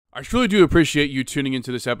I truly do appreciate you tuning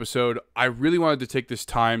into this episode. I really wanted to take this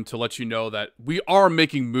time to let you know that we are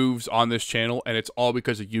making moves on this channel, and it's all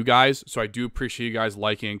because of you guys. So I do appreciate you guys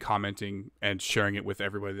liking, commenting, and sharing it with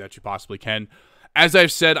everybody that you possibly can. As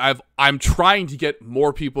I've said, I'm trying to get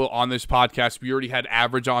more people on this podcast. We already had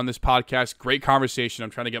Average on this podcast. Great conversation.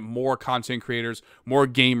 I'm trying to get more content creators, more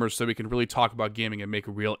gamers, so we can really talk about gaming and make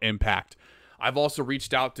a real impact. I've also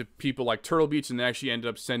reached out to people like Turtle Beach, and they actually ended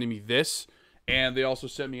up sending me this. And they also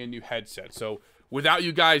sent me a new headset. So without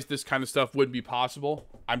you guys, this kind of stuff wouldn't be possible.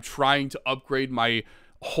 I'm trying to upgrade my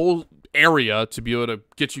whole area to be able to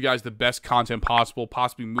get you guys the best content possible,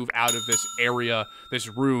 possibly move out of this area, this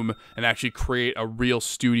room, and actually create a real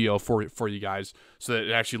studio for you guys so that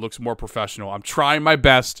it actually looks more professional. I'm trying my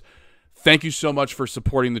best. Thank you so much for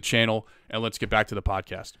supporting the channel, and let's get back to the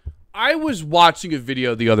podcast. I was watching a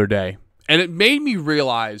video the other day, and it made me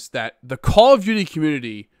realize that the Call of Duty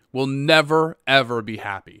community will never, ever be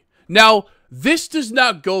happy. Now, this does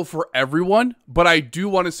not go for everyone, but I do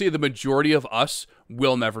want to say the majority of us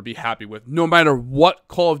will never be happy with, no matter what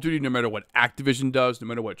Call of Duty, no matter what Activision does, no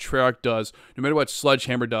matter what Treyarch does, no matter what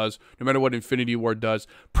Sledgehammer does, no matter what Infinity Ward does,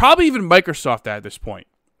 probably even Microsoft at this point,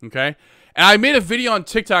 okay? And I made a video on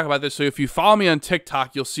TikTok about this, so if you follow me on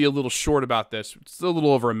TikTok, you'll see a little short about this. It's a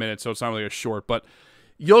little over a minute, so it's not really a short, but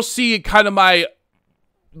you'll see kind of my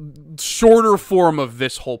shorter form of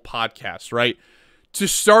this whole podcast, right? To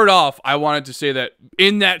start off, I wanted to say that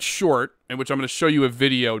in that short, in which I'm going to show you a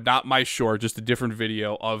video, not my short, just a different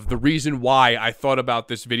video of the reason why I thought about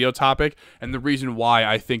this video topic and the reason why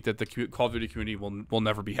I think that the Call of Duty community will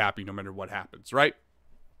never be happy no matter what happens, right?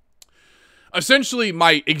 Essentially,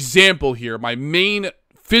 my example here, my main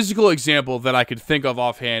physical example that I could think of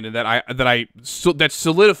offhand and that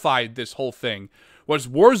solidified this whole thing was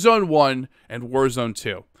Warzone 1 and Warzone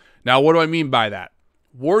 2. Now, what do I mean by that?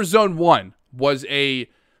 Warzone 1 was a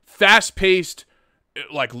fast-paced,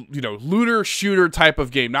 like, looter-shooter type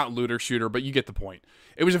of game. Not looter-shooter, but you get the point.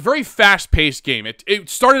 It was a very fast-paced game. It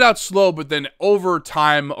started out slow, but then over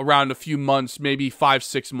time, around a few months, maybe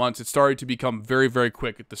 5-6 months, it started to become very, very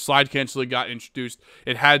quick. The slide canceling got introduced.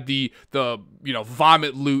 It had the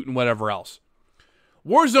vomit loot and whatever else.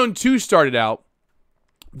 Warzone 2 started out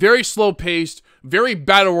very slow-paced, very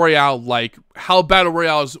Battle Royale-like, how Battle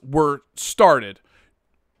Royales were started.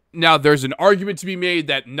 Now, there's an argument to be made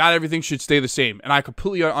that not everything should stay the same, and I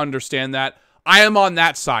completely understand that. I am on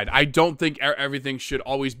that side. I don't think everything should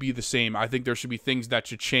always be the same. I think there should be things that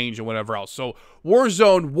should change and whatever else. So,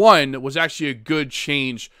 Warzone 1 was actually a good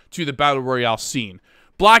change to the Battle Royale scene.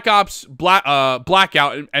 Blackout,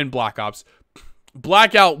 and Black Ops.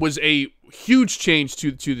 Blackout was a huge change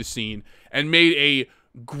to the scene and made a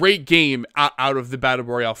great game out of the Battle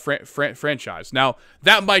Royale franchise. Now,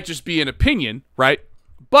 that might just be an opinion, right?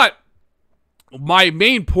 But my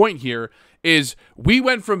main point here is we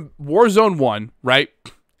went from Warzone 1, right?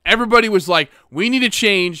 Everybody was like, we need to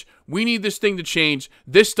change. We need this thing to change.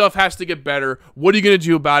 This stuff has to get better. What are you going to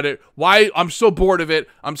do about it? Why? I'm so bored of it.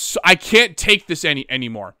 I can't take this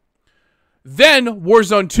anymore. Then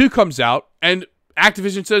Warzone 2 comes out, and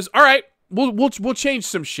Activision says, all right, we'll change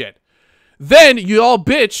some shit. Then you all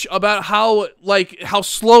bitch about how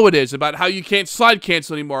slow it is, about how you can't slide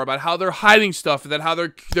cancel anymore, about how they're hiding stuff, and then how they're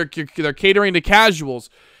catering to casuals.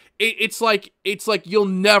 It's like you'll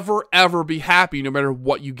never ever be happy no matter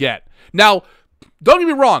what you get. Now, don't get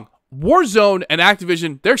me wrong, Warzone and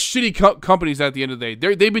Activision, they're shitty companies at the end of the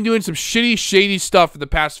day. They've been doing some shitty, shady stuff for the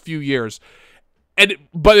past few years.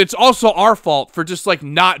 But it's also our fault for just like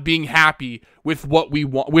not being happy with what we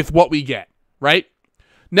want, with what we get, right?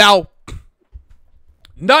 Now,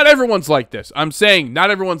 not everyone's like this. I'm saying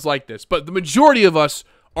not everyone's like this, but the majority of us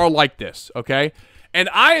are like this, okay? And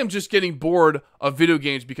I am just getting bored of video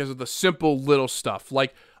games because of the simple little stuff.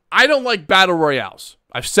 Like, I don't like battle royales.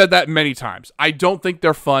 I've said that many times. I don't think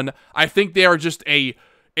they're fun. I think they are just like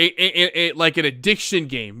an addiction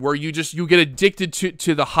game where you get addicted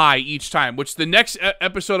to the high each time, which the next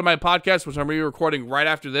episode of my podcast, which I'm re-recording right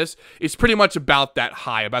after this, is pretty much about that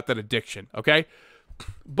high, about that addiction, okay?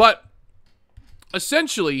 But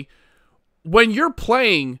essentially, when you're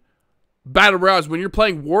playing Battle Royales, when you're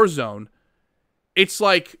playing Warzone, it's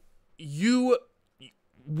like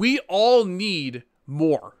we all need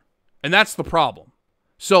more. And that's the problem.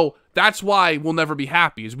 So that's why we'll never be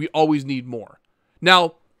happy, is we always need more.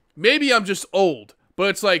 Now, maybe I'm just old, but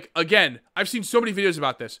it's like, again, I've seen so many videos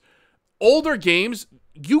about this. Older games,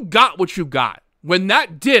 you got what you got. When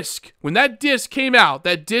that disc came out,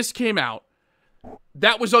 that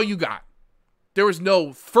was all you got. There was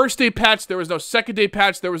no first day patch, there was no second day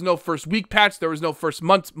patch, there was no first week patch, there was no first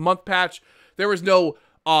month patch, there was no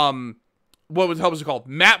what was it called?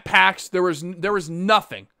 Map packs. There was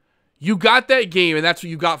nothing. You got that game, and that's what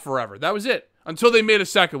you got forever. That was it. Until they made a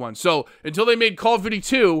second one. So, until they made Call of Duty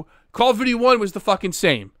 2, Call of Duty 1 was the fucking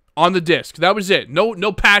same on the disc. That was it.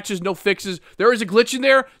 No patches, no fixes. There is a glitch in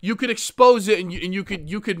there. You could expose it, and you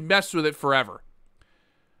could mess with it forever.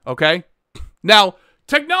 Okay? Now,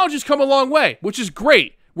 technology's come a long way, which is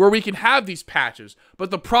great, where we can have these patches.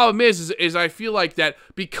 But the problem is I feel like that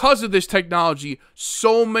because of this technology,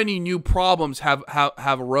 so many new problems have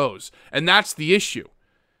arose. And that's the issue.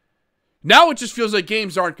 Now it just feels like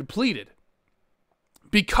games aren't completed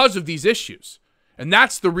because of these issues. And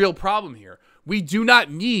that's the real problem here. We do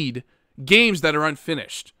not need games that are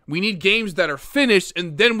unfinished. We need games that are finished,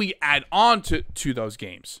 and then we add on to those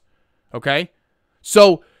games. Okay?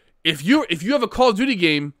 So if you have a Call of Duty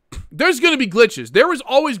game, there's going to be glitches. There was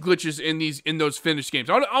always glitches in those finished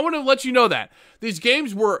games. I want to let you know that. These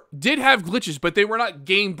games did have glitches, but they were not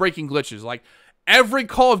game-breaking glitches. Like, every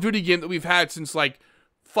Call of Duty game that we've had since, like,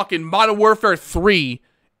 fucking Modern Warfare 3,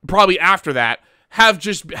 probably after that, have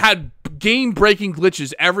just had game-breaking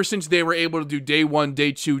glitches ever since they were able to do day 1,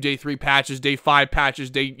 day 2, day 3 patches, day 5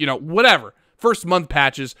 patches, whatever. First month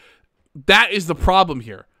patches. That is the problem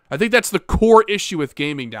here. I think that's the core issue with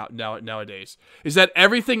gaming nowadays, is that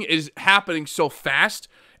everything is happening so fast,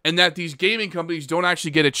 and that these gaming companies don't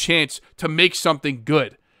actually get a chance to make something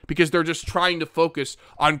good, because they're just trying to focus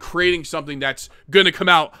on creating something that's going to come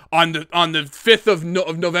out on the 5th of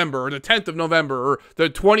November, or the 10th of November, or the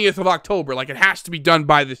 20th of October. Like, it has to be done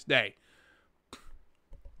by this day.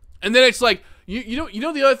 And then it's like, you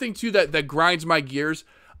know the other thing too that grinds my gears?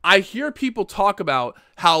 I hear people talk about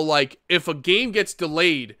how, like, if a game gets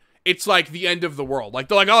delayed, it's like the end of the world. Like,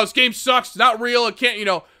 they're like, oh, this game sucks, it's not real, it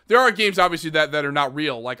can't, there are games obviously that are not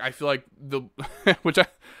real. Like, I feel like which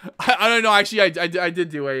I don't know, actually I did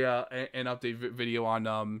do an update video on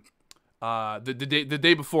the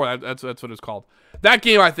day before. That's what it's called. That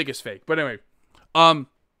game I think is fake. But anyway,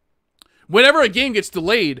 whenever a game gets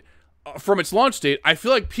delayed from its launch date, I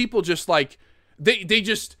feel like people just like they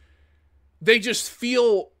just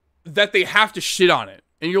feel that they have to shit on it.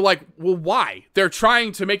 And you're like, well, why? They're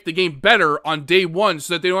trying to make the game better on day 1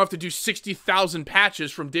 so that they don't have to do 60,000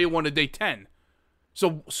 patches from day 1 to day 10.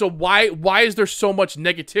 So why is there so much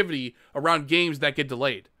negativity around games that get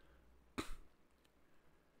delayed?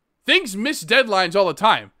 Things miss deadlines all the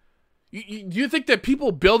time. Do you think that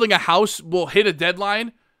people building a house will hit a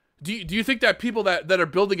deadline? Do you think that people that are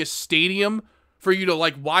building a stadium for you to,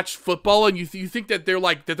 like, watch football, and you think that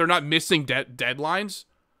they're not missing deadlines?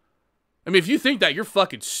 I mean, if you think that, you're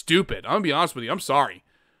fucking stupid. I'm gonna be honest with you. I'm sorry,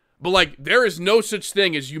 but, like, there is no such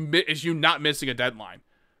thing as you not missing a deadline.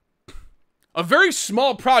 A very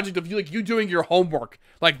small project of you doing your homework,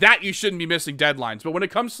 like that, you shouldn't be missing deadlines. But when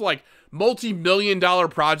it comes to, like, multi-million-dollar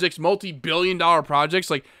projects, multi-billion-dollar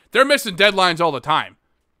projects, like, they're missing deadlines all the time.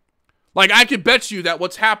 Like, I could bet you that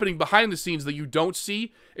what's happening behind the scenes that you don't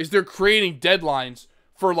see is they're creating deadlines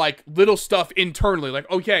for, like, little stuff internally. Like,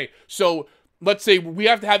 okay, so let's say we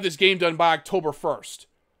have to have this game done by October 1st.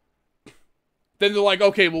 Then they're like,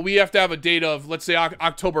 okay, well, we have to have a date of, let's say,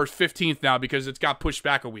 October 15th now because it's got pushed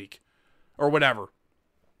back a week or whatever.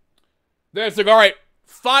 Then it's like, all right,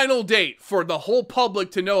 final date for the whole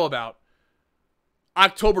public to know about,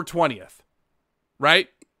 October 20th, right?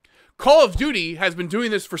 Call of Duty has been doing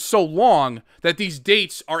this for so long that these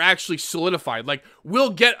dates are actually solidified. Like, we'll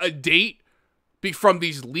get a date from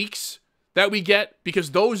these leaks that we get,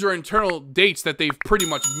 because those are internal dates that they've pretty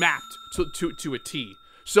much mapped to a T.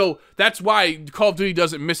 So that's why Call of Duty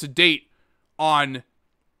doesn't miss a date on,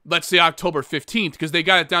 let's say, October 15th, because they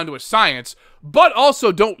got it down to a science. But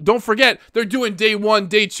also, don't forget, they're doing day 1,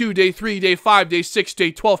 day 2, day 3, day 5, day 6,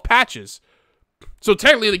 day 12 patches. So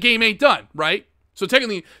technically, the game ain't done, right? So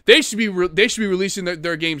technically, they should be releasing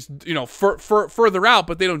their games, further out,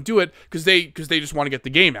 but they don't do it because they just want to get the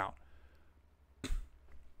game out.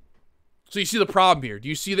 So you see the problem here. Do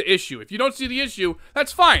you see the issue? If you don't see the issue,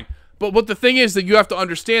 that's fine. But what the thing is that you have to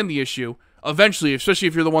understand the issue eventually, especially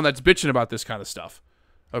if you're the one that's bitching about this kind of stuff.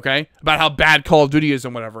 Okay? About how bad Call of Duty is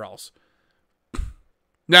and whatever else.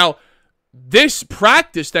 Now, this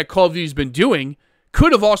practice that Call of Duty's been doing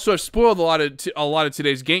could have also spoiled a lot of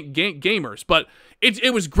today's gamers, but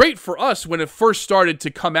it was great for us when it first started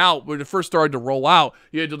to come out, when it first started to roll out.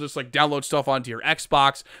 You had to just, like, download stuff onto your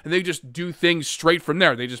Xbox, and they just do things straight from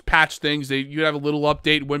there. They just patch things. You'd have a little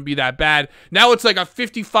update, it wouldn't be that bad. Now it's like a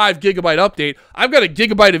 55 gigabyte update. I've got a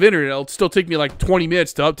gigabyte of internet. It'll still take me like 20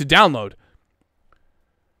 minutes to download.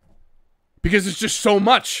 Because it's just so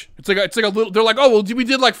much. It's like a little. They're like, oh, well, we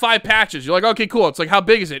did like 5 patches. You're like, okay, cool. It's like, how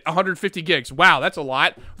big is it? 150 gigs. Wow, that's a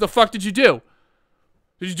lot. What the fuck did you do?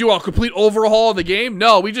 Did you do a complete overhaul of the game?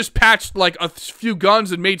 No, we just patched like a few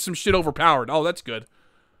guns and made some shit overpowered. Oh, that's good.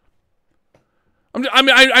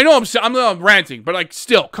 I know I'm ranting, but like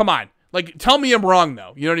still, come on. Like, tell me I'm wrong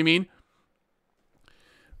though. You know what I mean?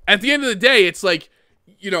 At the end of the day, it's like,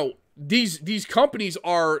 you know, these companies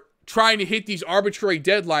are trying to hit these arbitrary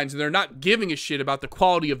deadlines and they're not giving a shit about the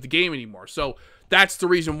quality of the game anymore. So that's the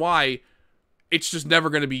reason why it's just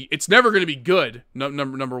never going to be, good.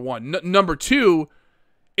 Number one. Number two,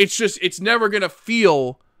 it's never going to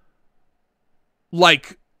feel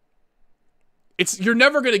like you're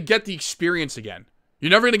never going to get the experience again. You're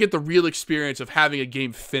never going to get the real experience of having a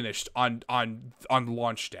game finished on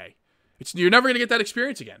launch day. You're never going to get that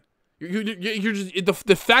experience again. You're just,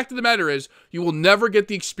 the fact of the matter is, you will never get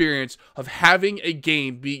the experience of having a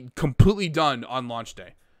game be completely done on launch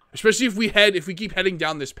day. Especially if we keep heading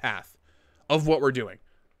down this path of what we're doing,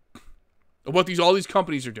 of what all these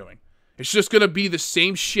companies are doing. It's just going to be the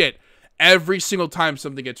same shit every single time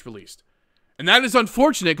something gets released. And that is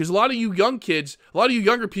unfortunate because a lot of you young kids, a lot of you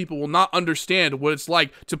younger people will not understand what it's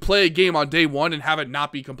like to play a game on day one and have it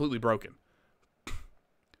not be completely broken.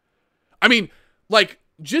 I mean, like,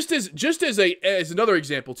 just as another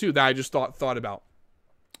example too that I just thought about.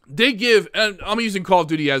 They give, and I'm using Call of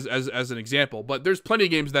Duty as an example, but there's plenty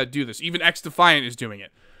of games that do this. Even X Defiant is doing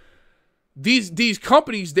it. These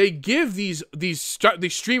companies, they give these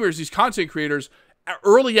streamers, these content creators,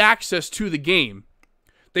 early access to the game.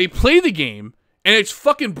 They play the game, and it's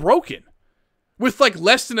fucking broken with like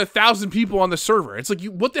less than 1,000 people on the server. It's like,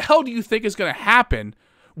 what the hell do you think is going to happen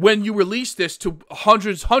when you release this to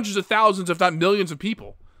hundreds of thousands, if not millions of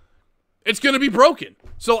people? It's going to be broken.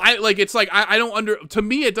 So I don't to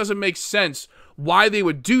me, it doesn't make sense why they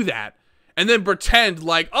would do that and then pretend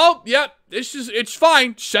like, oh, yep, it's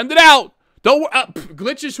fine. Send it out. Don't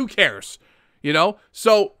glitches, who cares? You know?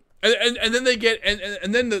 So, and then they get,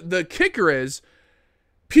 and then the kicker is,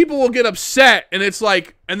 people will get upset, and it's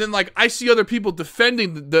like, and then like I see other people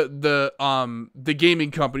defending the gaming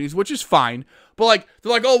companies, which is fine, but like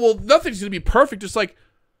they're like, oh well, nothing's gonna be perfect. It's like,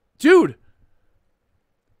 dude,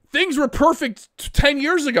 things were perfect 10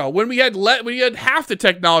 years ago when we had half the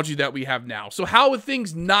technology that we have now. So how are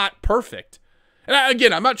things not perfect? And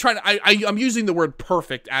again, I'm not trying to, I'm using the word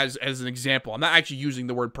perfect as an example. I'm not actually using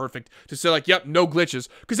the word perfect to say like, yep, no glitches,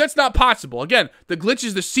 because that's not possible. Again, the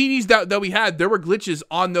glitches, the CDs that we had, there were glitches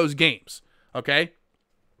on those games, okay?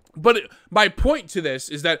 But my point to this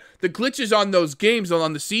is that the glitches on those games,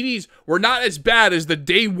 on the CDs, were not as bad as the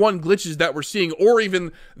day one glitches that we're seeing, or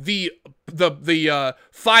even the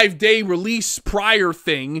 5-day release prior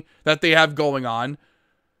thing that they have going on.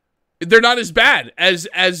 They're not as bad as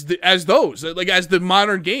those, like as the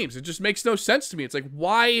modern games. It just makes no sense to me. It's like,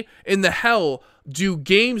 why in the hell do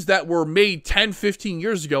games that were made 10, 15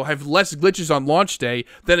 years ago have less glitches on launch day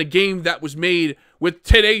than a game that was made with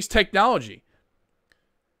today's technology?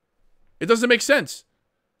 It doesn't make sense.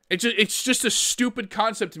 It's just a stupid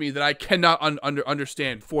concept to me that I cannot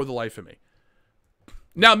understand for the life of me.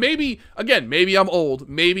 Now, maybe I'm old.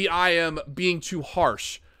 Maybe I am being too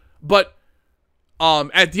harsh, but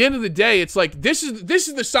at the end of the day, it's like, this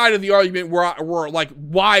is the side of the argument where we're like,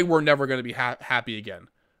 why we're never going to be happy again,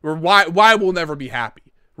 or why we'll never be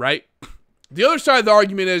happy, right? The other side of the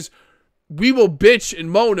argument is, we will bitch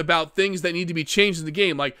and moan about things that need to be changed in the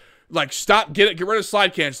game, like get rid of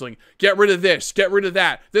slide canceling, get rid of this, get rid of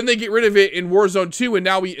that. Then they get rid of it in Warzone 2, and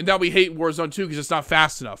now we hate Warzone 2 because it's not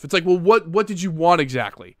fast enough. It's like, well, what did you want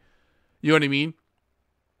exactly? You know what I mean?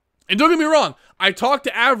 And don't get me wrong, I talked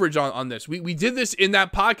to Average on this. We did this in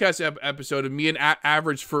that podcast episode of me and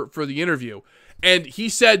Average for the interview. And he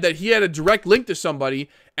said that he had a direct link to somebody,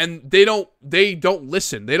 and they don't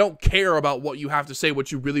listen. They don't care about what you have to say,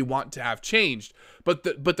 what you really want to have changed. But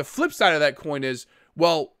the flip side of that coin is,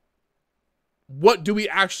 well, what do we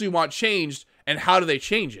actually want changed, and how do they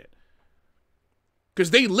change it?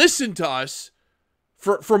 Because they listened to us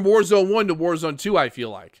from Warzone 1 to Warzone 2, I feel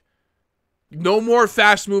like. No more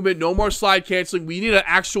fast movement, no more slide canceling. We need an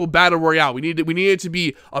actual battle royale. We need it to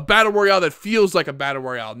be a battle royale that feels like a battle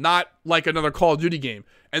royale, not like another Call of Duty game.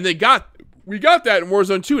 And we got that in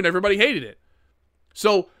Warzone 2, and everybody hated it.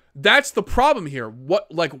 So that's the problem here. What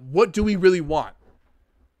do we really want?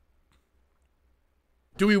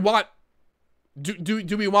 Do we want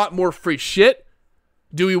do we want more free shit?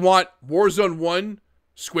 Do we want Warzone 1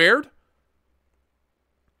 squared?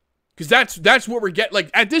 Because that's what we're getting. Like,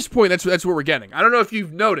 at this point, that's what we're getting. I don't know if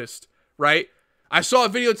you've noticed, right? I saw a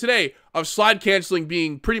video today of slide canceling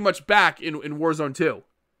being pretty much back in Warzone 2.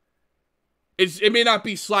 It may not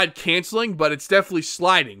be slide canceling, but it's definitely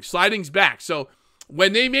sliding. Sliding's back. So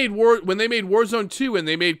when they made Warzone 2 and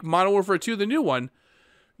they made Modern Warfare 2, the new one,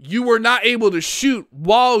 you were not able to shoot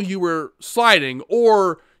while you were sliding,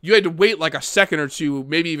 or you had to wait like a second or two,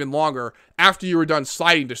 maybe even longer, after you were done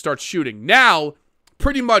sliding to start shooting. Now,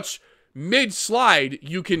 pretty much mid-slide,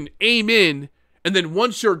 you can aim in, and then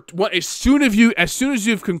as soon as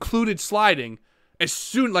you've concluded sliding,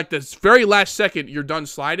 like this very last second you're done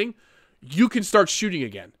sliding, you can start shooting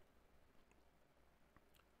again.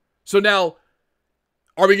 So now,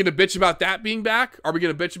 are we going to bitch about that being back? Are we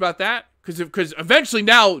going to bitch about that? Because eventually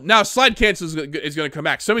now slide cancel is going to come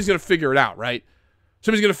back. Somebody's going to figure it out, right?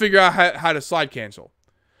 Somebody's going to figure out how to slide cancel.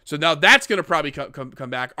 So now that's going to probably come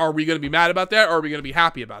back. Are we going to be mad about that, or are we going to be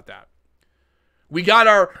happy about that? We got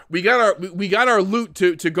our loot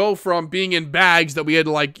to go from being in bags that we had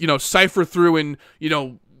to, like, you know, cipher through and, you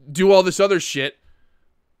know, do all this other shit,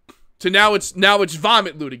 to now it's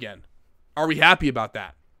vomit loot again. Are we happy about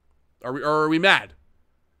that? Or are we mad?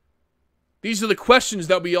 These are the questions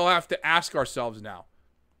that we all have to ask ourselves now.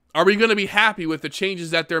 Are we going to be happy with the changes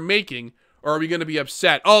that they're making, or are we going to be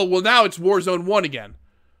upset? Oh, well, now it's Warzone 1 again.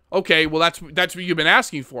 Okay, well, that's what you've been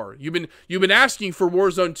asking for. You've been asking for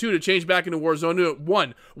Warzone 2 to change back into Warzone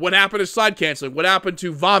 1. What happened to slide canceling? What happened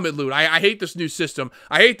to vomit loot? I hate this new system.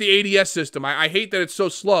 I hate the ADS system. I hate that it's so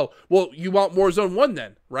slow. Well, you want Warzone 1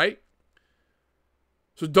 then, right?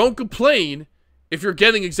 So don't complain if you're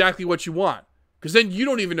getting exactly what you want, because then you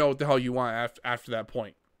don't even know what the hell you want after that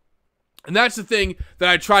point. And that's the thing that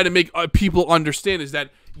I try to make people understand, is that,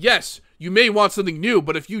 yes, you may want something new,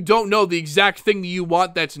 but if you don't know the exact thing that you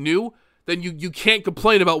want that's new, then you can't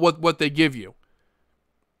complain about what they give you.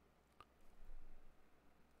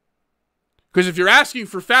 Because if you're asking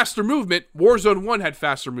for faster movement, Warzone 1 had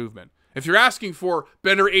faster movement. If you're asking for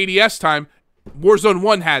better ADS time, Warzone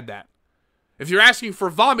 1 had that. If you're asking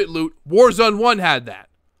for vomit loot, Warzone 1 had that.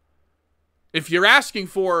 If you're asking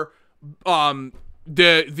for what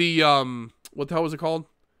the hell was it called?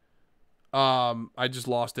 I just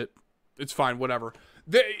lost it. It's fine, whatever.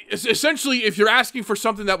 Essentially, if you're asking for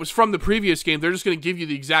something that was from the previous game, they're just going to give you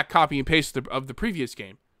the exact copy and paste of the previous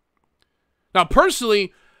game. Now,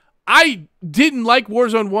 personally, I didn't like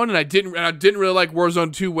Warzone 1, and I didn't really like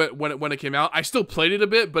Warzone 2 when it came out. I still played it a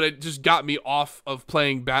bit, but it just got me off of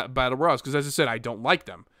playing Battle Royales, because, as I said, I don't like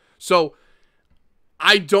them. So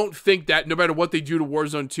I don't think that no matter what they do to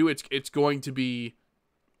Warzone 2, it's going to be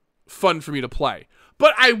fun for me to play.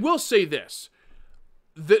 But I will say this.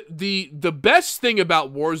 The best thing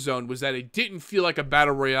about Warzone was that it didn't feel like a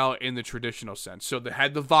battle royale in the traditional sense. So it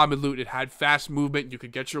had the vomit loot, it had fast movement, you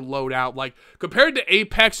could get your load out. Like, compared to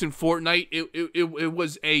Apex and Fortnite, it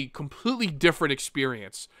was a completely different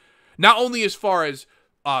experience. Not only as far as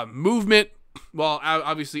movement, well,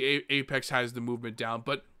 obviously Apex has the movement down,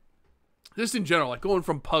 but just in general, like going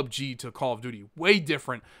from PUBG to Call of Duty, way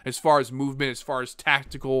different as far as movement, as far as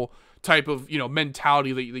tactical type of, you know,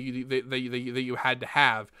 mentality that you had to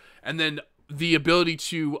have. And then the ability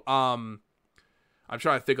to I'm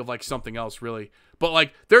trying to think of like something else really, but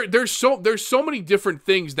like there's so many different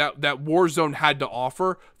things that Warzone had to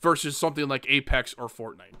offer versus something like Apex or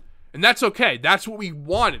Fortnite. And that's okay. That's what we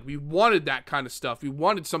wanted. We wanted that kind of stuff. We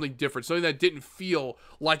wanted something different, something that didn't feel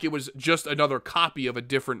like it was just another copy of a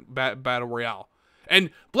different battle royale. And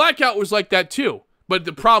Blackout was like that too. But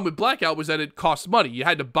the problem with Blackout was that it cost money. You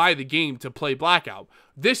had to buy the game to play Blackout.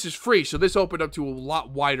 This is free, so this opened up to a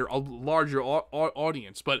lot wider, a larger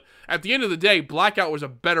audience. But at the end of the day, Blackout was a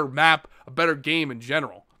better map, a better game in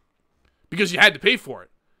general, because you had to pay for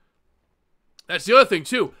it. That's the other thing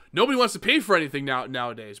too. Nobody wants to pay for anything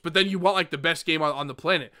nowadays. But then you want like the best game on the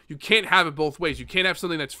planet. You can't have it both ways. You can't have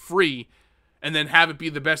something that's free and then have it be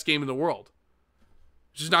the best game in the world.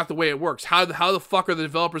 It's just not the way it works. How the fuck are the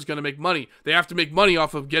developers going to make money? They have to make money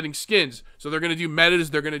off of getting skins. So they're going to do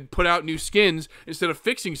metas. They're going to put out new skins instead of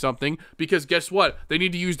fixing something, because guess what? They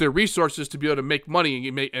need to use their resources to be able to make money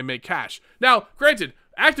and make cash. Now, granted,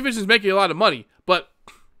 Activision's making a lot of money, but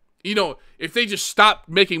you know, if they just stop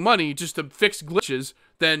making money just to fix glitches,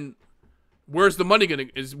 then where's the money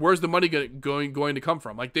going to come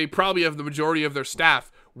from? Like, they probably have the majority of their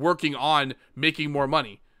staff working on making more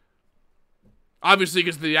money. Obviously,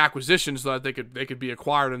 because of the acquisition, so that they could be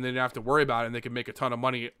acquired and they didn't have to worry about it, and they could make a ton of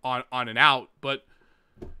money on and out. But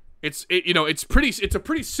it's a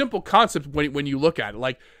pretty simple concept when you look at it.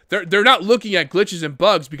 Like, they're not looking at glitches and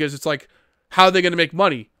bugs, because it's like, how are they going to make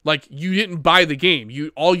money? Like, you didn't buy the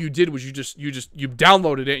game. All you did was you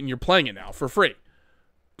downloaded it and you're playing it now for free.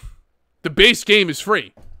 The base game is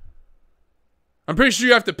free. I'm pretty sure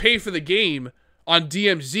you have to pay for the game on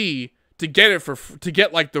DMZ to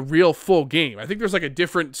get like the real full game. I think there's like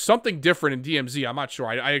something different in DMZ. I'm not sure.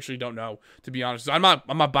 I actually don't know, to be honest. I'm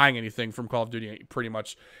not buying anything from Call of Duty pretty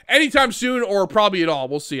much anytime soon, or probably at all.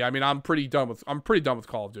 We'll see. I mean, I'm pretty done with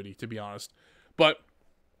Call of Duty, to be honest. But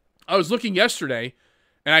I was looking yesterday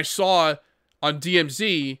and I saw on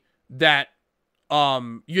DMZ that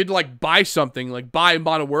you had to like buy something, like buy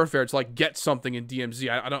Modern Warfare to like get something in DMZ.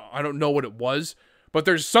 I don't know what it was, but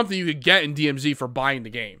there's something you could get in DMZ for buying the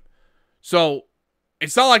game. So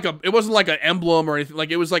it's not like it wasn't like an emblem or anything.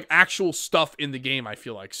 Like, it was like actual stuff in the game, I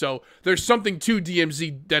feel like. So there's something to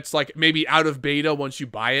DMZ that's like maybe out of beta once you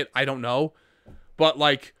buy it. I don't know. But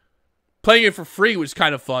like playing it for free was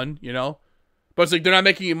kind of fun, you know? But it's like they're not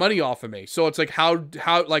making any money off of me. So it's like how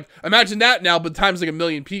like imagine that now, but times like a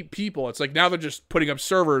million people. It's like now they're just putting up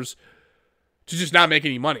servers to just not make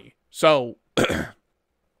any money. So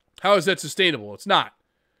how is that sustainable? It's not.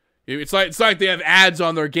 It's like they have ads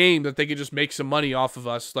on their game that they can just make some money off of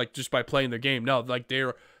us, like just by playing their game. No, like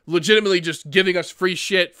they're legitimately just giving us free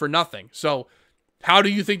shit for nothing. So how do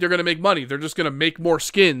you think they're going to make money? They're just going to make more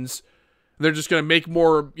skins. They're just going to make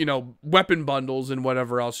more, you know, weapon bundles and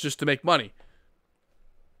whatever else just to make money.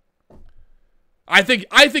 I think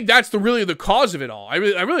that's really the cause of it all. I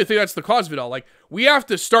really think that's the cause of it all. Like, we have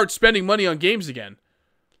to start spending money on games again.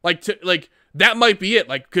 Like that might be it.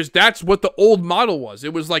 Like, because that's what the old model was.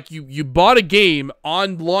 It was like you bought a game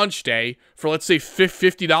on launch day for, let's say,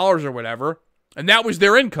 $50 or whatever, and that was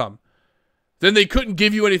their income. Then they couldn't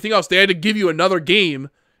give you anything else. They had to give you another game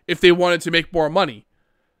if they wanted to make more money.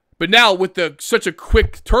 But now with such a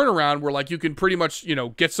quick turnaround where like you can pretty much, you know,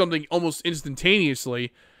 get something almost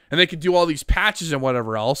instantaneously, and they can do all these patches and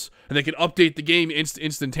whatever else, and they can update the game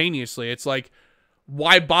instantaneously. It's like,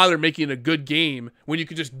 why bother making a good game when you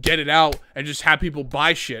can just get it out and just have people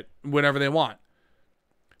buy shit whenever they want?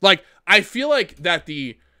 Like, I feel like that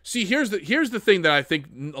here's the thing that I think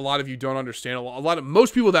a lot of you don't understand.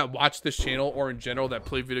 Most people that watch this channel or in general that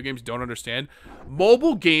play video games don't understand.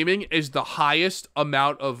 Mobile gaming is the highest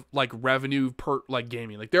amount of like revenue per like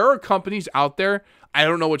gaming. Like, there are companies out there, I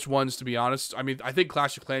don't know which ones, to be honest. I mean, I think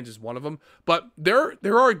Clash of Clans is one of them, but there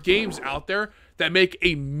are games out there that make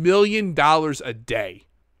 $1 million a day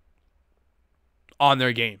on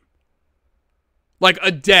their game. Like, a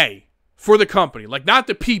day. For the company. Like, not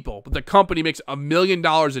the people, but the company makes $1 million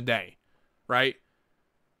a day. Right?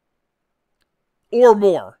 Or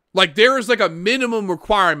more. Like, there is like a minimum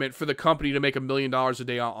requirement for the company to make $1 million a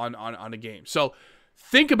day on a game. So,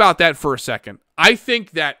 think about that for a second. I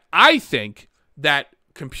think that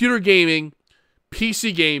computer gaming,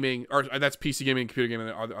 PC gaming, or that's PC gaming and computer gaming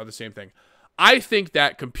are the same thing. I think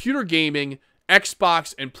that computer gaming,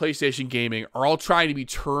 Xbox, and PlayStation gaming are all trying to be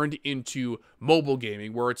turned into mobile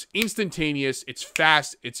gaming, where it's instantaneous, it's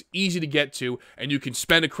fast, it's easy to get to, and you can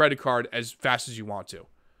spend a credit card as fast as you want to,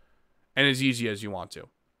 and as easy as you want to.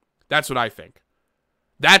 That's what I think.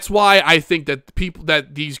 That's why I think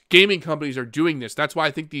that these gaming companies are doing this. That's why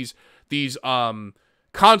I think these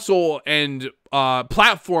console and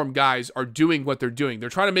platform guys are doing what they're doing. They're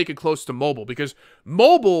trying to make it close to mobile, because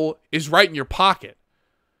mobile is right in your pocket.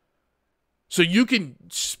 So you can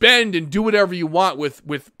spend and do whatever you want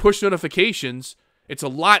with push notifications. It's a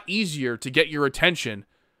lot easier to get your attention.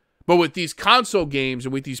 But with these console games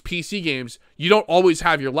and with these PC games, you don't always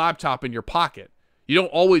have your laptop in your pocket. You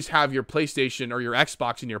don't always have your PlayStation or your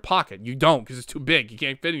Xbox in your pocket. You don't, because it's too big. You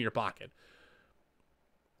can't fit in your pocket.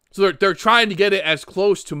 So they're trying to get it as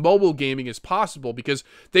close to mobile gaming as possible, because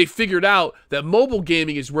they figured out that mobile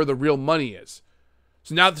gaming is where the real money is.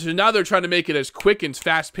 So now they're trying to make it as quick and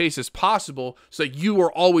fast-paced as possible, so that you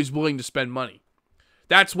are always willing to spend money.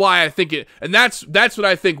 That's why I think that's what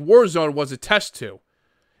I think Warzone was a test to.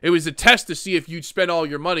 It was a test to see if you'd spend all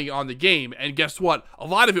your money on the game, and guess what? A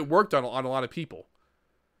lot of it worked on a lot of people.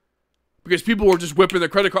 Because people were just whipping their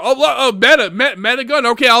credit card. Oh, meta gun.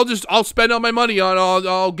 Okay, I'll spend all my money on.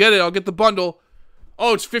 I'll get it. I'll get the bundle.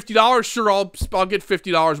 Oh, it's $50. Sure, I'll get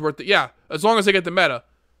 $50 worth. Yeah, as long as I get the meta,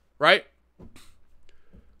 right?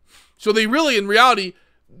 So they really, in reality,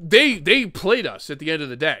 they played us at the end of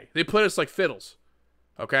the day. They played us like fiddles.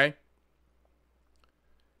 Okay?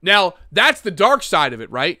 Now, that's the dark side of it,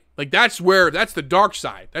 right? Like, that's the dark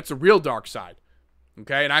side. That's the real dark side.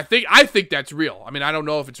 Okay? And I think that's real. I mean, I don't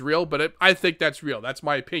know if it's real, but I think that's real. That's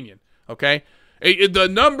my opinion. Okay? The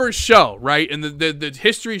numbers show, right? And the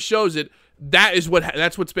history shows it. That's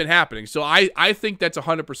what's been happening. So I think that's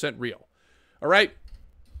 100% real. All right?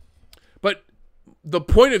 But the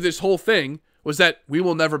point of this whole thing was that we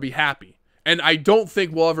will never be happy. And I don't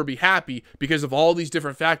think we'll ever be happy because of all these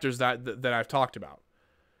different factors that I've talked about.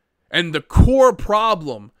 And the core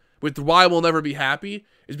problem with why we'll never be happy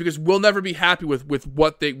is because we'll never be happy with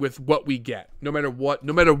what we get. No matter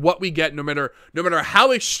what we get, no matter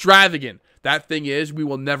how extravagant that thing is, we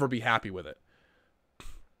will never be happy with it.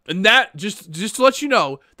 And that, just to let you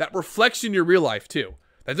know, that reflects in your real life too.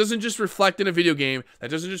 That doesn't just reflect in a video game.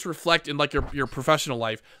 That doesn't just reflect in like your professional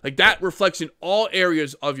life. Like that reflects in all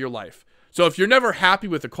areas of your life. So if you're never happy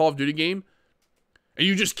with a Call of Duty game and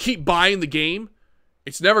you just keep buying the game,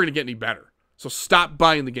 it's never going to get any better. So stop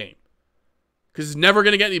buying the game. Because it's never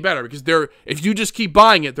going to get any better. Because if you just keep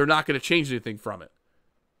buying it, they're not going to change anything from it.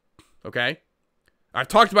 Okay? I've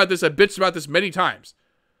talked about this. I've bitched about this many times.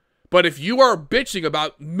 But if you are bitching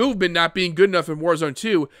about movement not being good enough in Warzone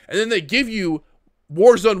 2, and then they give you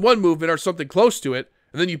Warzone 1 movement or something close to it,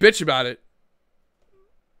 and then you bitch about it,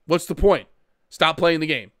 what's the point? Stop playing the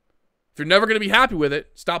game. If you're never going to be happy with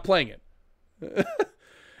it, stop playing it.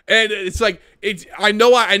 And it's like, I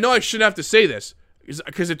know I shouldn't have to say this,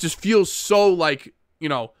 because it just feels so like, you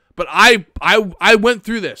know, but I went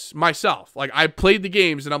through this myself. Like, I played the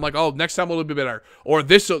games, and I'm like, oh, next time a little bit better. Or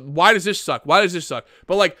this, why does this suck? Why does this suck?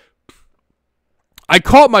 But like, I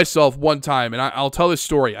caught myself one time, and I'll tell this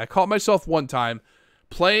story. I caught myself one time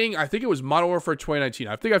playing, I think it was Modern Warfare 2019.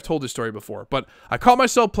 I think I've told this story before, but I caught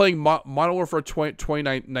myself playing Modern Warfare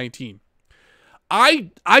 2019.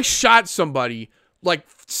 I shot somebody like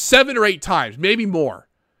 7 or 8 times, maybe more.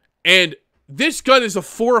 And this gun is a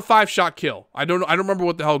 4 or 5 shot kill. I don't remember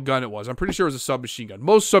what the hell gun it was. I'm pretty sure it was a submachine gun.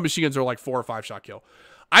 Most submachine guns are like 4 or 5 shot kill.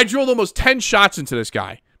 I drilled almost 10 shots into this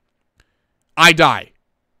guy. I die.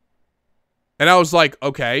 And I was like,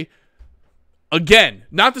 okay. Again,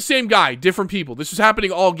 not the same guy, different people. This was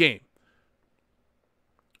happening all game.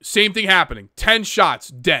 Same thing happening. 10 shots,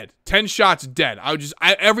 dead. 10 shots, dead.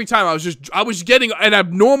 Every time I was getting an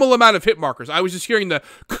abnormal amount of hit markers. I was just hearing the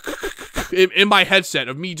in my headset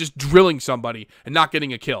of me just drilling somebody and not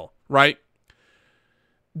getting a kill, right?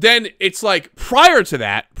 Then it's like prior to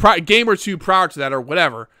that, game or two prior to that or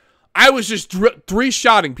whatever, I was just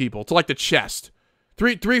 3-shotting people to like the chest.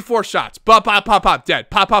 4 shots. Pop, pop, pop, pop, dead.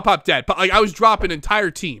 Pop, pop, pop, dead. Like, I was dropping entire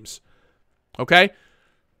teams. Okay?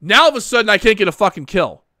 Now, all of a sudden, I can't get a fucking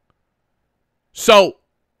kill. So,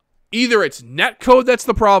 either it's netcode that's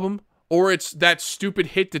the problem, or it's that stupid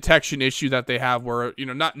hit detection issue that they have where, you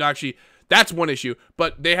know, not actually, that's one issue,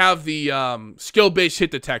 but they have the skill-based hit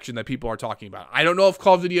detection that people are talking about. I don't know if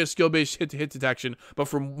Call of Duty has skill-based hit detection, but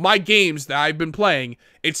from my games that I've been playing,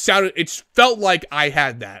 it felt like I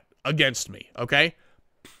had that against me, okay?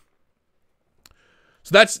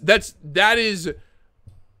 So that's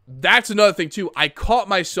another thing too. I caught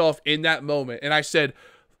myself in that moment, and I said,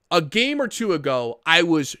 a game or two ago, I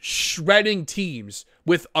was shredding teams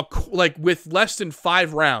with less than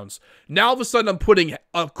 5 rounds. Now all of a sudden, I'm putting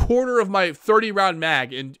a quarter of my 30-round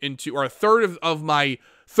mag into, or a third of my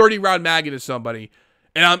 30-round mag into somebody,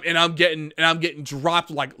 and I'm getting dropped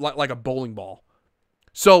like a bowling ball.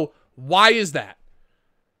 So why is that?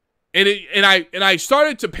 And I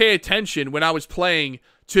started to pay attention when I was playing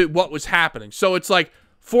to what was happening. So it's like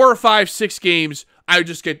 4 or 5, 6 games, I would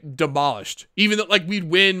just get demolished. Even though like we'd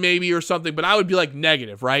win maybe or something, but I would be like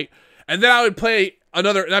negative, right? And then I would play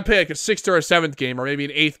I'd play like a 6th or a 7th game or maybe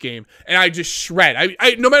an 8th game, and I just shred.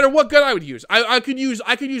 I no matter what gun I would use, I could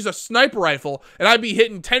use a sniper rifle, and I'd be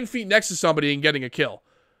hitting 10 feet next to somebody and getting a kill.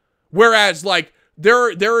 Whereas like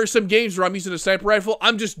there are some games where I'm using a sniper rifle,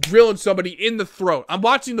 I'm just drilling somebody in the throat. I'm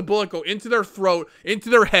watching the bullet go into their throat, into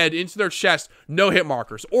their head, into their chest, no hit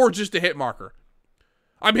markers, or just a hit marker.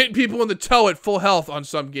 I'm hitting people in the toe at full health on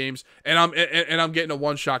some games, and I'm getting a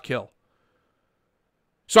 1-shot kill.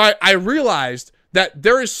 So I realized that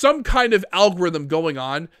there is some kind of algorithm going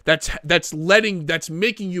on that's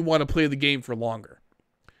making you want to play the game for longer.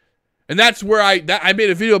 And that's where I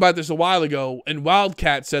made a video about this a while ago, and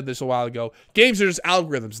Wildcat said this a while ago. Games are just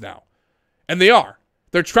algorithms now. And they are.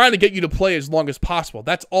 They're trying to get you to play as long as possible.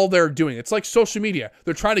 That's all they're doing. It's like social media.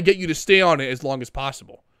 They're trying to get you to stay on it as long as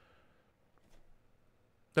possible.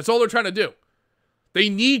 That's all they're trying to do. They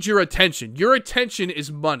need your attention. Your attention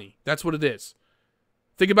is money. That's what it is.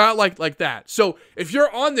 Think about it like that. So if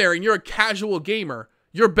you're on there and you're a casual gamer,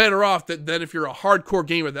 you're better off than if you're a hardcore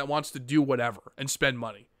gamer that wants to do whatever and spend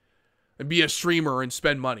money. And be a streamer and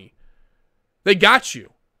spend money. They got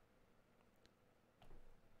you.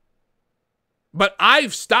 But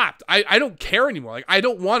I've stopped. I don't care anymore. Like, I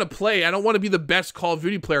don't want to play. I don't want to be the best Call of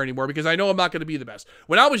Duty player anymore because I know I'm not going to be the best.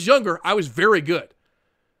 When I was younger, I was very good.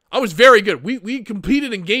 I was very good. We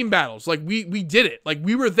competed in game battles. Like, we did it. Like,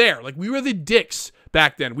 we were there. Like, we were the dicks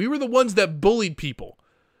back then. We were the ones that bullied people.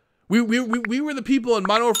 We were the people in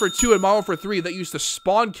Modern Warfare 2 and Modern Warfare 3 that used to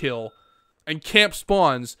spawn kill and camp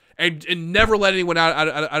spawns and never let anyone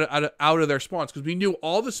out of their spawns, because we knew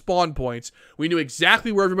all the spawn points. We knew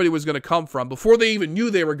exactly where everybody was going to come from before they even knew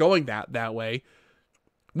they were going that way.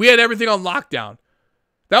 We had everything on lockdown.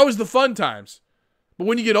 That was the fun times. But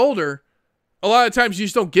when you get older, a lot of times you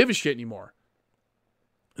just don't give a shit anymore.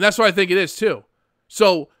 And that's what I think it is too.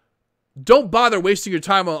 So don't bother wasting your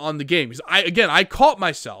time on the game. Because I caught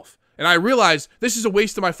myself and I realized this is a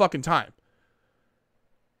waste of my fucking time.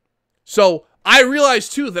 So I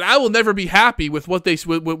realized too that I will never be happy with what they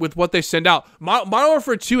send out. Modern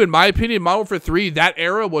Warfare 2, in my opinion, Modern Warfare 3, that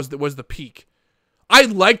era was the peak. I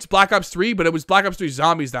liked Black Ops 3, but it was Black Ops 3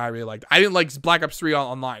 Zombies that I really liked. I didn't like Black Ops 3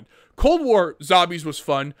 online. Cold War Zombies was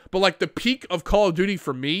fun, but like the peak of Call of Duty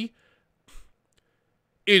for me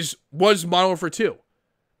was Modern Warfare 2.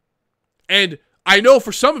 And I know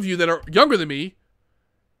for some of you that are younger than me,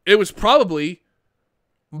 it was probably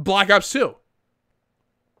Black Ops 2.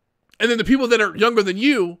 And then the people that are younger than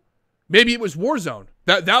you, maybe it was Warzone.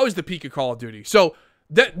 That was the peak of Call of Duty. So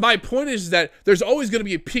that my point is that there's always going to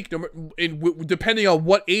be a peak depending on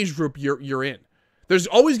what age group you're in. There's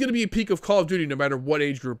always going to be a peak of Call of Duty no matter what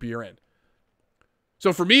age group you're in.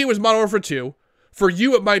 So for me, it was Modern Warfare 2. For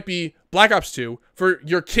you, it might be Black Ops 2. For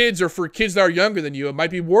your kids or for kids that are younger than you, it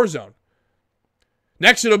might be Warzone.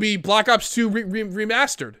 Next, it'll be Black Ops 2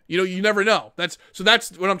 remastered. You know, you never know. That's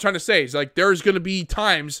what I'm trying to say. Is like there's going to be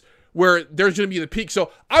times where there's going to be the peak.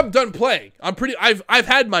 So I'm done playing. I've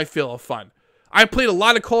had my fill of fun. I played a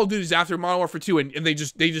lot of Call of Duties after Modern Warfare 2, and they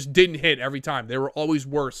just didn't hit every time. They were always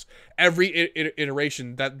worse. Every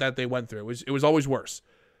iteration that they went through, it was always worse.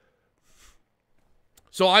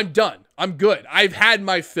 So I'm done. I'm good. I've had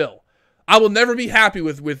my fill. I will never be happy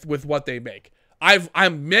with what they make.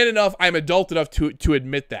 I'm man enough, I'm adult enough to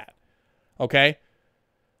admit that. Okay?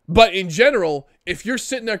 But in general, if you're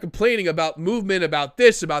sitting there complaining about movement, about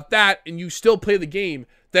this, about that, and you still play the game,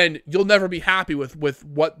 then you'll never be happy with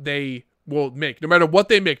what they will make. No matter what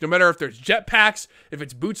they make, no matter if there's jetpacks, if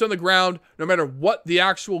it's boots on the ground, no matter what the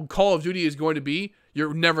actual Call of Duty is going to be,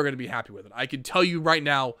 you're never going to be happy with it. I can tell you right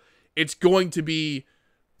now, it's going to be,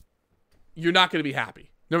 you're not going to be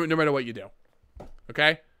happy, no matter what you do.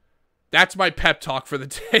 Okay? That's my pep talk for the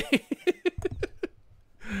day.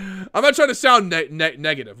 I'm not trying to sound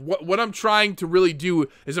negative. What I'm trying to really do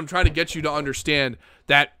is I'm trying to get you to understand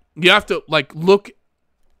that you have to like look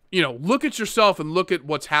at yourself and look at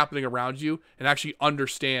what's happening around you and actually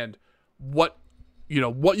understand what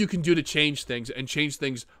you can do to change things and change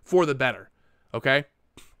things for the better. Okay?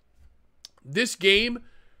 This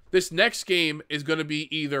next game is going to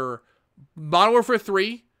be either Modern Warfare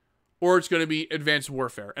 3 or it's going to be Advanced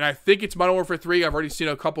Warfare. And I think it's Modern Warfare 3. I've already seen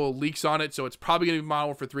a couple of leaks on it, so it's probably going to be Modern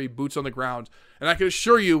Warfare 3, boots on the ground. And I can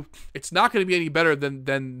assure you, it's not going to be any better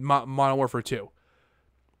than Modern Warfare 2.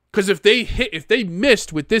 Because if they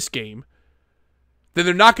missed with this game, then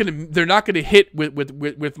they're not going to hit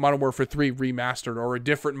with Modern Warfare 3 remastered or a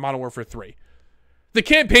different Modern Warfare 3. The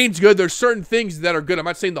campaign's good. There's certain things that are good. I'm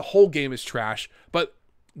not saying the whole game is trash, but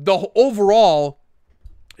the overall,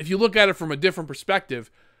 if you look at it from a different perspective,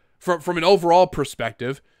 from an overall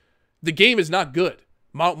perspective, the game is not good.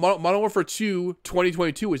 Modern Warfare 2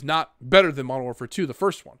 2022 is not better than Modern Warfare 2, the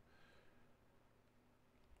first one.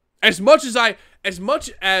 As much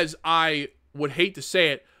as I would hate to say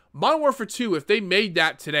it, Modern Warfare 2, if they made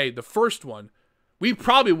that today, the first one, we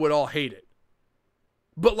probably would all hate it.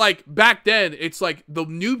 But like back then, it's like the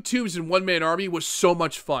noob tubes and one-man army was so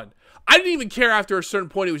much fun. I didn't even care after a certain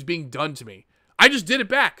point it was being done to me. I just did it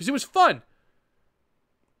back because it was fun.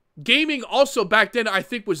 Gaming also back then, I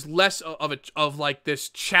think, was less of like this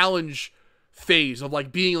challenge phase of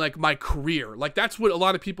like being like my career. Like that's what a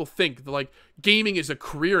lot of people think. Like gaming is a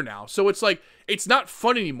career now. So it's like it's not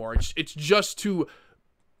fun anymore. It's just to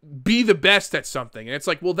be the best at something. And it's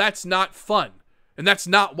like, well, that's not fun. And that's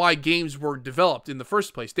not why games were developed in the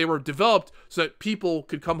first place. They were developed so that people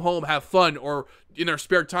could come home, have fun, or in their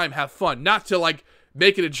spare time have fun, not to like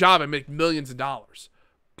make it a job and make millions of dollars.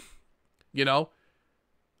 You know?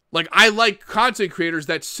 Like, I like content creators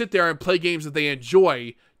that sit there and play games that they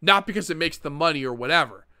enjoy, not because it makes them money or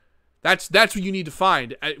whatever. That's what you need to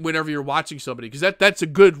find whenever you're watching somebody, because that's a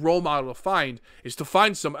good role model to find, is to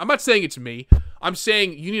find some. I'm not saying it's me. I'm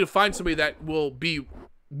saying you need to find somebody that will be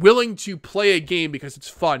willing to play a game because it's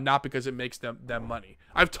fun, not because it makes them money.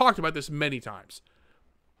 I've talked about this many times.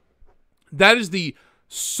 That is the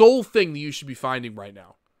sole thing that you should be finding right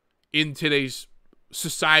now in today's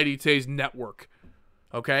society, today's network.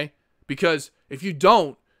 Okay? Because if you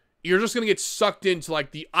don't, you're just going to get sucked into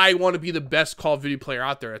like the I want to be the best Call of Duty player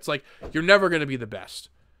out there. It's like you're never going to be the best.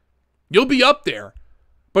 You'll be up there,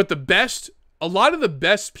 but the best a lot of the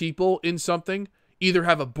best people in something either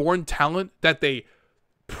have a born talent that they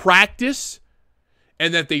practice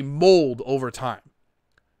and that they mold over time.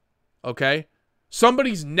 Okay?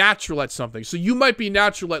 Somebody's natural at something. So you might be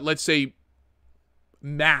natural at, let's say,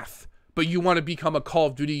 math, but you want to become a Call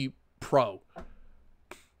of Duty pro.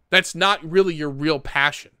 That's not really your real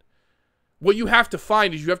passion. What you have to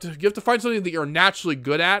find is you have to find something that you're naturally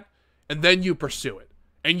good at, and then you pursue it.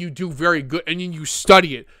 And you do very good, and then you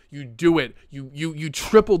study it, you do it, you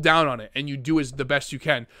triple down on it, and you do as the best you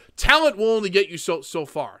can. Talent will only get you so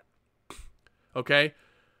far. Okay?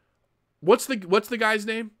 What's the guy's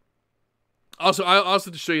name? Also, I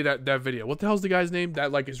also have to show you that video. What the hell's the guy's name?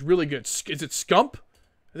 That like is really good. Is it Scump?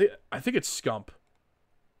 I think it's Scump.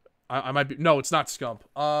 I might be. No, it's not Scump.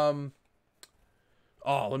 Oh,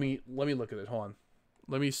 let me look at it. Hold on.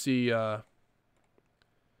 Let me see.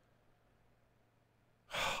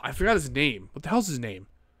 I forgot his name. What the hell's his name?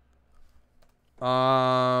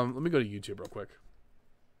 Let me go to YouTube real quick.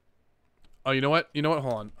 Oh, you know what?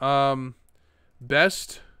 Hold on.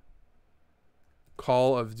 Best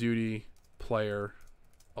Call of Duty player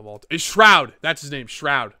of all time. It's Shroud. That's his name.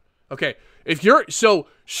 Shroud. Okay.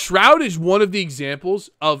 Shroud is one of the examples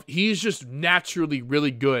of he's just naturally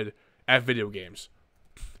really good at video games.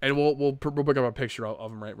 And we'll bring up a picture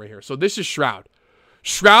of him right here. So this is Shroud.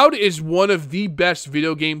 Shroud is one of the best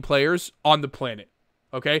video game players on the planet.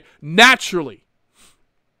 Okay? Naturally.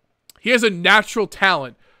 He has a natural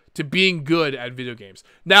talent to being good at video games.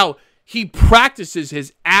 Now, he practices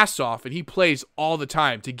his ass off and he plays all the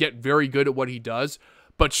time to get very good at what he does.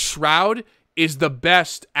 But Shroud is the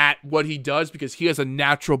best at what he does because he has a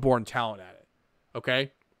natural born talent at it.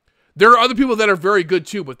 Okay? There are other people that are very good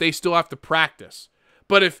too, but they still have to practice.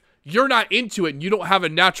 But if you're not into it and you don't have a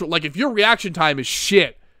natural, like if your reaction time is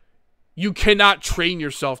shit, you cannot train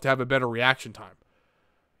yourself to have a better reaction time.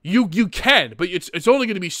 You can, but it's only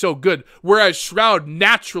going to be so good. Whereas Shroud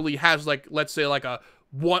naturally has like, let's say like a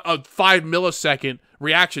 5 millisecond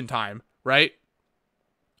reaction time, right?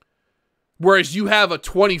 Whereas you have a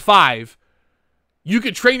 25, you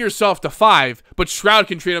can train yourself to 5, but Shroud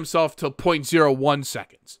can train himself to 0.01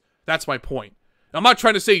 seconds. That's my point. I'm not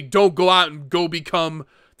trying to say don't go out and go become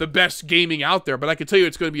the best gaming out there, but I can tell you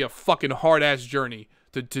it's going to be a fucking hard-ass journey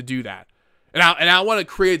to do that. And I want to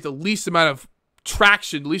create the least amount of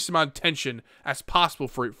traction, least amount of tension as possible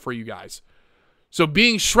for you guys. So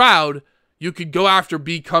being Shroud, you could go after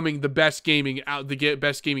becoming the best gaming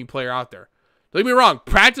player out there. Don't get me wrong,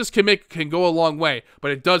 practice can go a long way,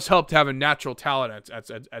 but it does help to have a natural talent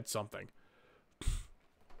at something.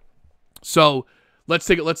 So let's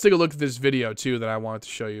take a look at this video too that I wanted to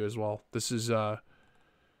show you as well. This is let's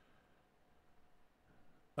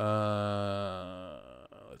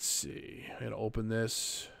see. I'm gonna open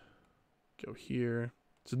this. Go here.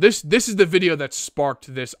 So this is the video that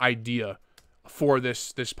sparked this idea for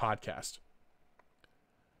this podcast.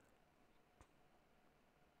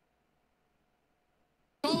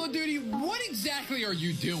 Call of Duty, what exactly are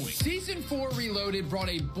you doing? Season 4 Reloaded brought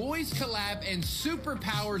a boys collab and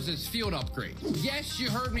superpowers as field upgrades. Yes, you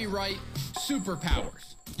heard me right,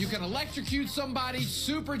 superpowers. You can electrocute somebody,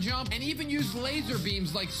 super jump, and even use laser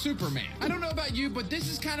beams like Superman. I don't know about you, but this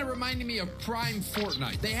is kind of reminding me of Prime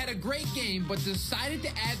Fortnite. They had a great game, but decided to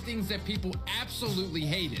add things that people absolutely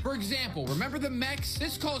hated. For example, remember the mechs?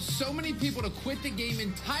 This caused so many people to quit the game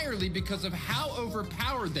entirely because of how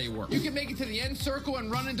overpowered they were. You can make it to the end circle and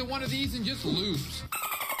run into one of these and just lose.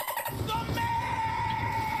 The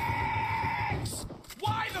mechs!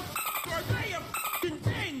 Why the are they a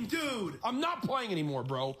thing, dude? I'm not playing anymore,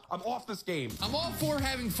 bro. I'm off this game. I'm all for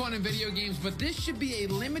having fun in video games, but this should be a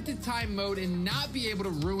limited time mode and not be able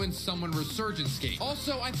to ruin someone's Resurgence game.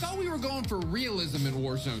 Also, I thought we were going for realism in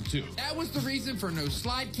Warzone 2. That was the reason for no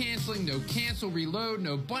slide canceling, no cancel reload,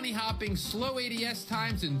 no bunny hopping, slow ADS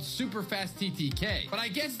times, and super fast TTK. But I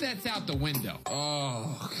guess that's out the window.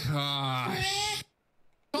 Oh, gosh.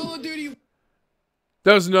 Call of Duty.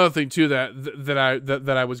 That was another thing too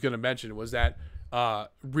that I was going to mention was that the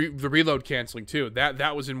reload canceling too.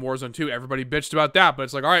 That was in Warzone 2. Everybody bitched about that, but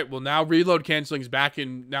it's like, all right, well now reload canceling is back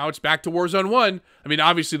in. Now it's back to Warzone 1. I mean,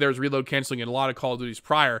 obviously there's reload canceling in a lot of Call of Duties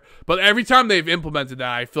prior, but every time they've implemented that,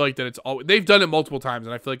 I feel like that they've done it multiple times,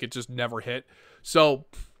 and I feel like it just never hit. So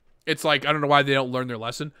it's like I don't know why they don't learn their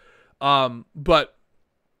lesson. But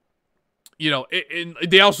you know,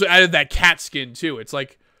 they also added that cat skin too. It's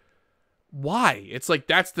like, why? It's like,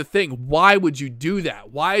 that's the thing. Why would you do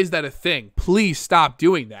that? Why is that a thing? Please stop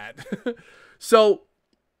doing that. So,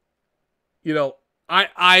 you know,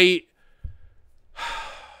 I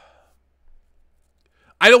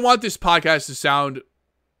don't want this podcast to sound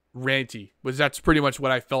ranty, but that's pretty much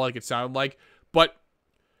what I felt like it sounded like. But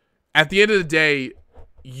at the end of the day,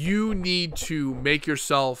 you need to make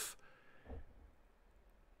yourself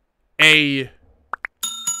a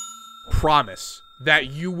promise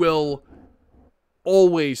that you will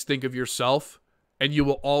always think of yourself and you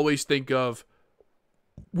will always think of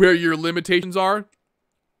where your limitations are.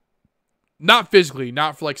 Not physically,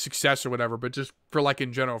 not for like success or whatever, but just for like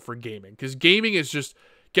in general for gaming. Because gaming is just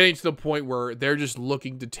getting to the point where they're just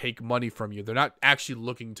looking to take money from you. They're not actually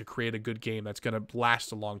looking to create a good game that's going to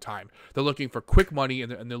last a long time. They're looking for quick money,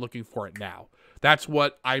 and they're looking for it now. That's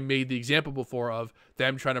what I made the example before of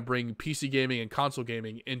them trying to bring PC gaming and console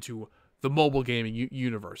gaming into the mobile gaming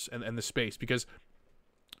universe and the space. Because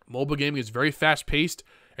mobile gaming is very fast-paced,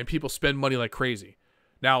 and people spend money like crazy.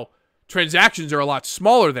 Now, transactions are a lot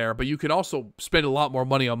smaller there, but you can also spend a lot more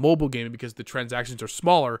money on mobile gaming because the transactions are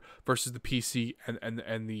smaller versus the PC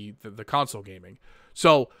and the console gaming.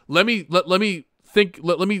 So let me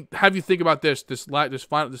have you think about this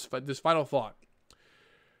final thought.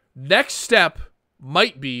 Next step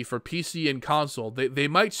might be for PC and console. They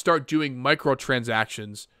might start doing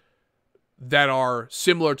microtransactions that are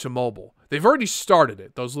similar to mobile. They've already started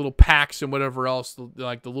it. Those little packs and whatever else,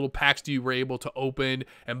 like the little packs that you were able to open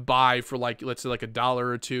and buy for like, let's say like $1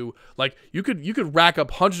 or $2. Like you could rack up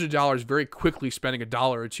hundreds of dollars very quickly spending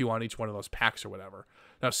 $1 or $2 on each one of those packs or whatever.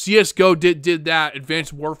 Now CS:GO did that.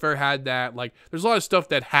 Advanced Warfare had that. Like there's a lot of stuff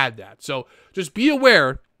that had that. So just be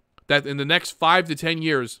aware that in the next 5 to 10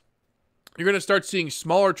 years, you're going to start seeing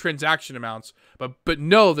smaller transaction amounts, but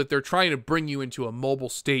know that they're trying to bring you into a mobile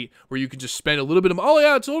state where you can just spend a little bit of, oh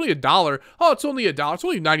yeah, it's only $1. Oh, it's only $1. It's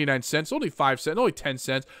only 99 cents, only 5 cents, only 10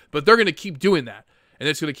 cents. But they're going to keep doing that. And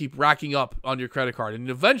it's going to keep racking up on your credit card. And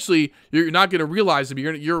eventually, you're not going to realize it,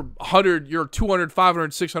 but you're $200, $500,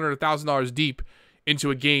 $600, $1,000 deep into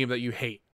a game that you hate.